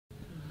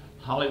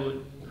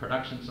Hollywood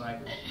production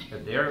cycles.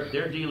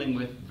 They're dealing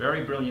with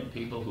very brilliant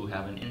people who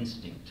have an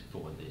instinct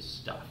for this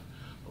stuff.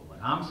 But what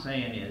I'm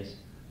saying is,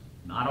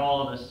 not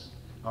all of us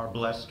are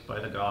blessed by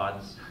the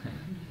gods.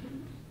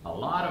 A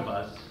lot of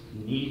us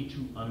need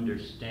to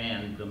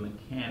understand the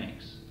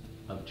mechanics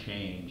of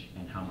change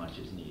and how much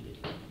is needed.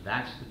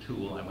 That's the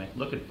tool I went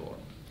looking for.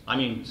 I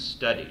mean,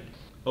 studied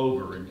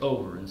over and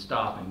over and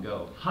stop and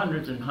go.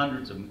 Hundreds and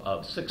hundreds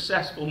of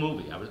successful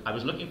movies. I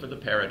was looking for the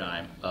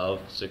paradigm of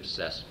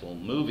successful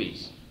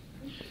movies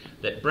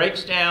that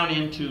breaks down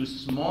into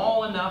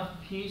small enough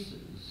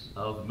pieces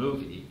of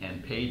movie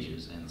and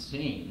pages and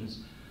scenes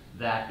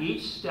that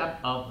each step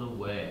of the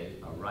way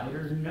a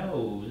writer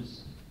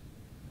knows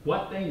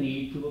what they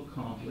need to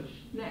accomplish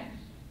next.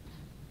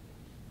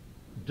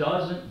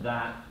 Doesn't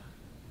that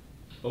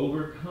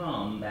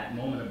overcome that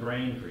moment of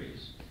brain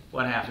freeze?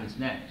 What happens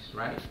next,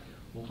 right?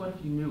 Well, what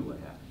if you knew what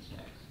happens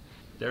next?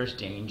 There's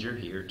danger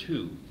here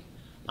too.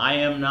 I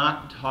am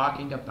not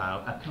talking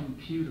about a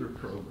computer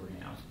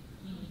program.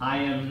 I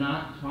am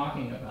not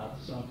talking about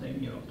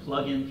something,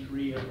 plug in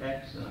 3 of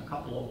X and a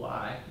couple of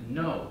Y.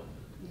 No.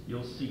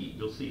 You'll see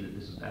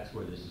that that's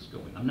where this is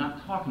going. I'm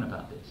not talking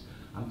about this.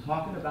 I'm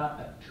talking about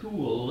a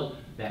tool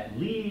that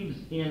leaves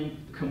in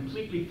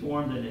completely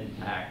formed and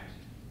intact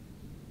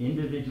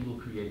individual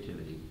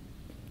creativity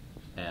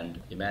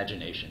and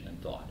imagination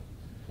and thought.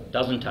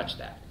 Doesn't touch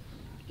that.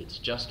 It's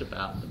just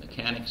about the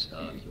mechanics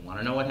of, you want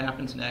to know what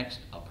happens next?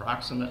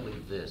 Approximately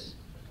this,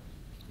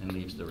 and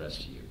leaves the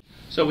rest to you.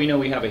 So we know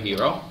we have a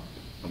hero,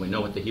 and we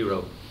know who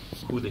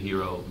the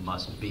hero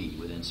must be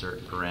within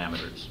certain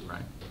parameters,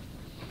 right?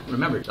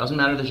 Remember, it doesn't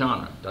matter the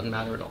genre. It doesn't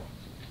matter at all.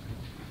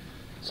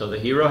 So the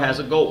hero has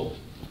a goal.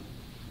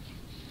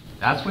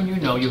 That's when you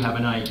know you have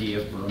an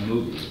idea for a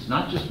movie. It's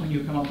not just when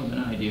you come up with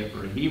an idea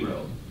for a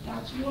hero.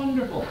 That's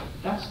wonderful.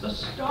 That's the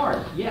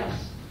start,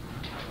 yes.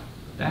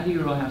 That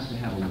hero has to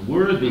have a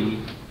worthy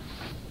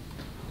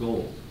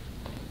goal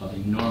of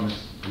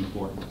enormous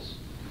importance.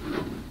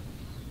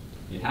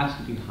 It has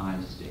to be high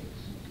stakes.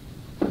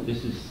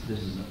 This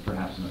is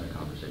perhaps another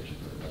conversation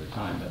for another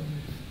time, but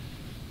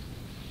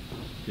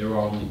there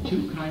are only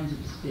 2 kinds of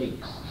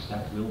stakes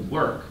that will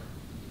work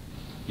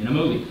in a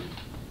movie.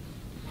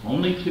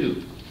 Only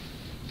 2.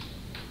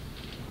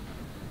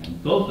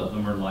 And both of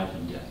them are life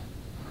and death.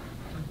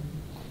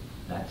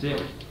 That's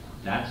it.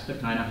 That's the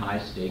kind of high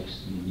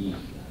stakes you need,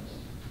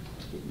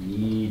 guys. It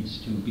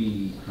needs to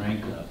be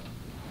cranked up.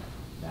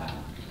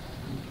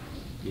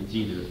 It's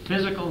either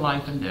physical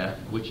life and death,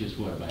 which is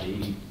what, about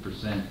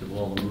 80% of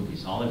all the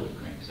movies Hollywood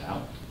cranks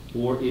out,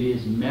 or it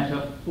is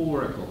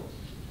metaphorical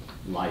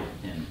life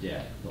and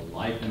death, the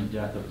life and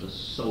death of the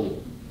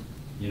soul.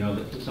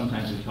 That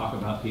sometimes we talk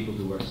about people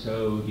who are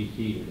so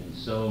defeated and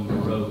so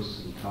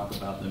morose. We talk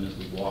about them as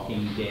the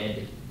walking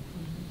dead.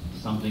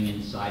 Something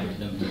inside of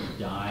them has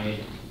died.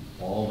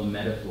 All the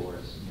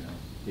metaphors,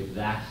 if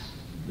that's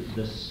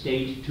the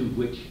state to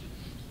which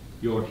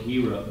your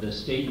hero,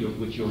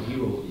 which your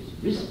hero is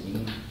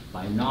risking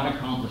by not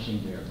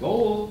accomplishing their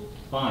goal,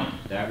 fine,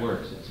 that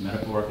works. It's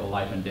metaphorical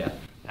life and death.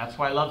 That's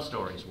why love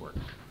stories work.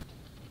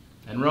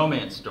 And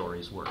romance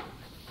stories work.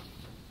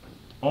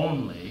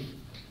 Only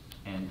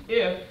and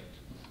if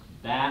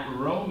that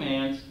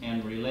romance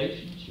and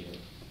relationship,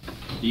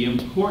 the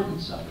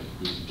importance of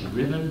it, is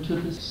driven to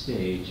the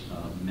stage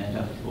of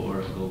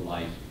metaphorical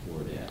life or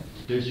death.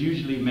 There's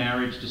usually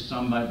marriage to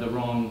somebody, the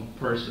wrong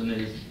person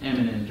is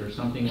imminent or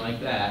something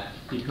like that,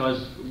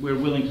 because we're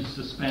willing to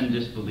suspend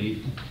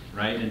disbelief,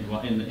 right, in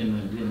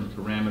the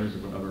parameters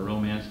of a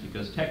romance,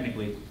 because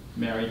technically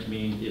marriage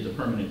is a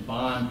permanent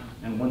bond,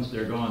 and once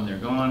they're gone, they're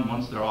gone.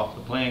 Once they're off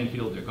the playing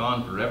field, they're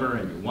gone forever,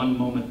 and your one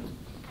moment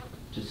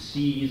to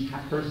seize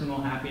personal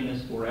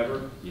happiness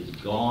forever is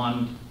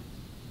gone.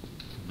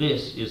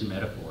 This is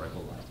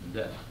metaphorical life and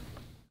death.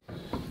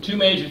 2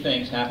 major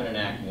things happen in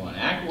Act 1.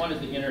 Act 1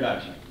 is the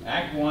introduction.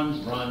 Act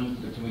 1's run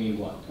between,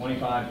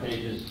 25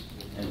 pages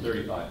and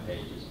 35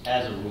 pages,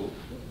 as a rule.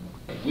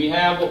 We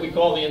have what we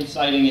call the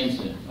inciting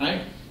incident,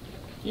 right?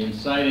 The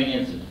inciting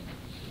incident.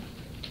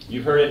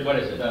 You've heard it, what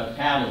is it? The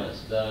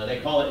catalyst.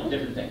 They call it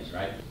different things,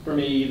 right? For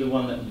me, the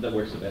one that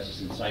works the best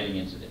is inciting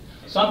incident.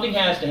 Something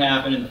has to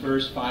happen in the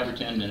first 5 or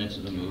 10 minutes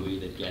of the movie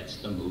that gets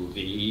the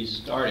movie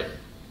started.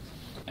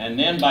 And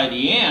then by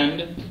the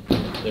end,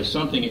 there's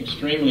something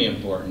extremely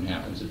important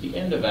happens at the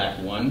end of Act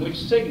 1, which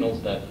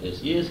signals that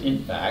this is,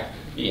 in fact,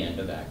 the end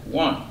of Act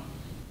 1.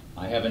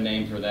 I have a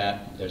name for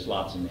that. There's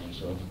lots of names.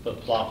 So the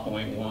plot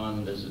point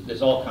 1,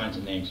 there's all kinds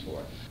of names for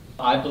it.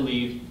 I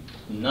believe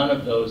none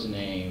of those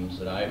names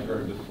that I've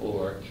heard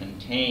before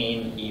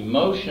contain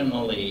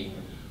emotionally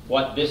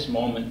what this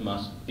moment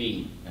must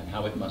be and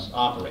how it must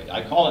operate.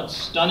 I call it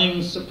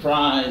Stunning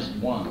Surprise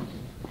 1.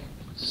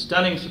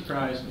 Stunning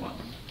Surprise 1.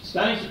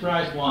 Stunning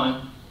Surprise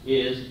 1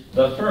 is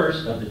the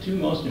first of the 2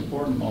 most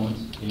important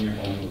moments in your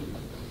whole movie.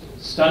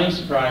 Stunning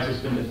Surprise has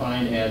been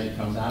defined as it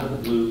comes out of the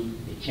blue,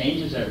 it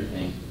changes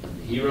everything, the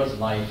hero's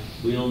life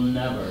will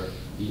never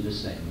be the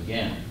same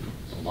again.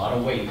 It's a lot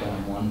of weight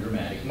on one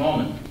dramatic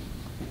moment.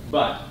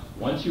 But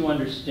once you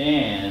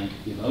understand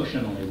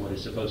emotionally what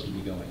is supposed to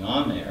be going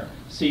on there,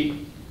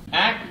 see,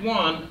 Act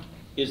 1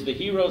 is the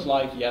hero's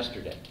life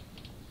yesterday.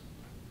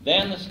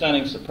 Then the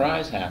stunning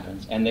surprise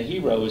happens, and the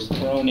hero is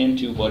thrown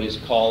into what is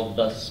called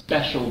the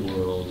special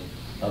world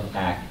of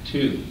Act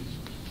 2.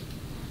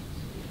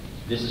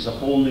 This is a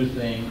whole new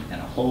thing and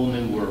a whole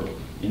new world.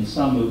 In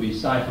some movies,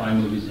 sci-fi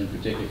movies in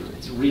particular,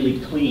 it's really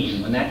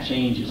clean. When that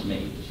change is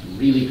made, it's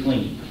really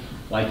clean.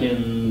 Like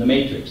in The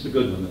Matrix, the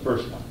good one, the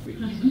first one.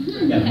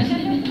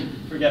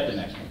 Forget the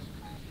next one.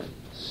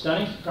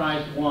 Stunning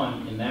surprise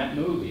 1 in that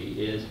movie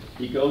is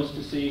he goes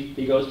to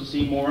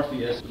see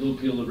Morpheus, blue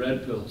pill, the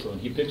red pill, so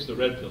he picks the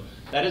red pill.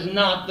 That is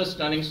not the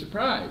stunning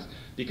surprise,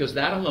 because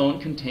that alone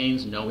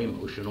contains no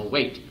emotional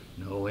weight,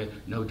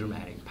 no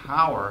dramatic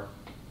power.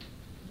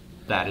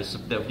 That is,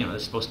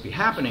 is supposed to be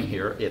happening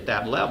here at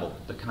that level,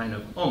 the kind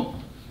of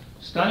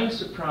Stunning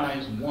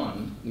surprise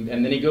 1, and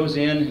then he goes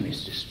in, and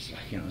it's just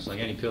like, it's like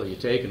any pill you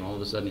take, and all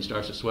of a sudden he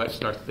starts to sweat,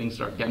 things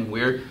start getting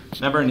weird.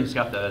 Remember, and he's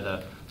got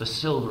the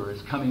silver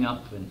is coming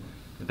up, and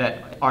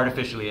that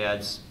artificially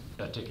adds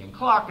a ticking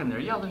clock, and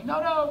they're yelling,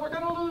 no, we're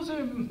going to lose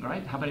him,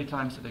 right? How many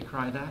times did they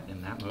cry that in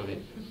that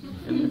movie?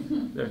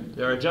 And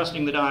they're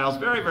adjusting the dials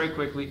very, very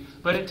quickly,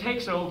 but it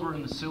takes over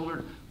in the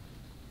silver,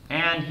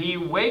 and he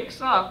wakes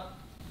up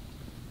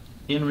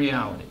in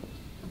reality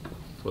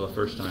for the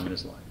first time in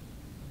his life.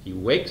 He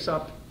wakes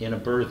up in a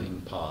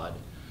birthing pod,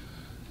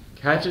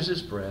 catches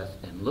his breath,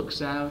 and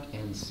looks out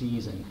and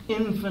sees an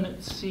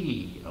infinite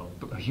sea of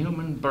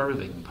human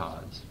birthing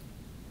pods.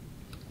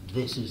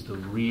 This is the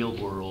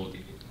real world.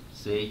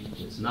 See,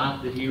 it's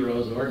not the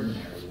hero's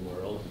ordinary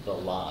world, the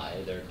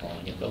lie, they're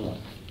calling it the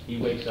lie. He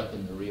wakes up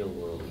in the real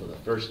world for the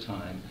first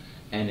time,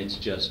 and it's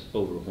just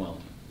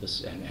overwhelming.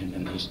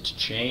 And these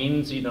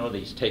chains,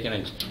 he's taken,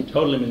 he's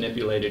totally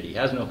manipulated, he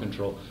has no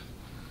control.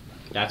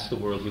 That's the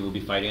world he will be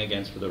fighting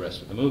against for the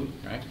rest of the movie,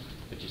 right?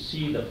 But you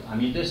see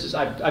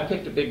I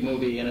picked a big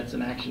movie and it's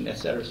an action,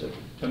 etc. So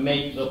to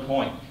make the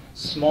point,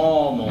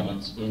 small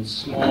moments in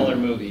smaller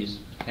movies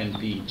can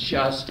be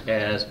just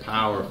as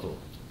powerful.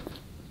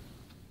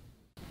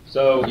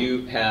 So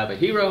you have a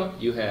hero,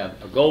 you have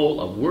a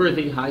goal, a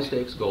worthy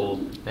high-stakes goal,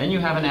 then you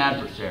have an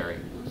adversary.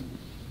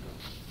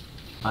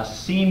 A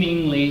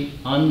seemingly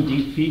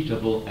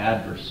undefeatable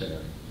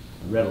adversary.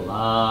 I read a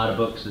lot of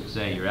books that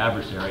say your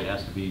adversary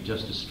has to be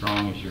just as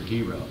strong as your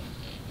hero.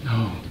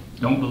 No,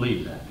 don't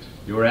believe that.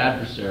 Your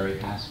adversary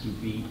has to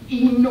be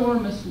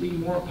enormously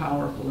more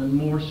powerful and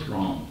more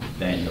strong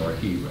than your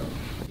hero.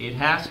 It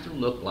has to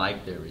look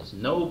like there is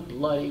no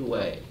bloody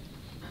way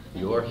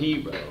your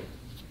hero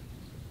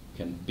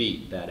can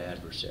beat that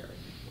adversary.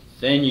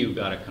 Then you've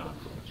got a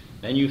conflict.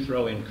 Then you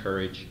throw in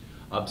courage,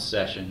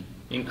 obsession,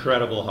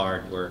 incredible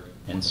hard work,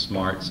 and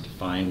smarts to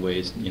find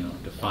ways,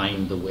 to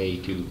find the way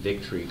to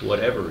victory,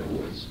 whatever it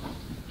is.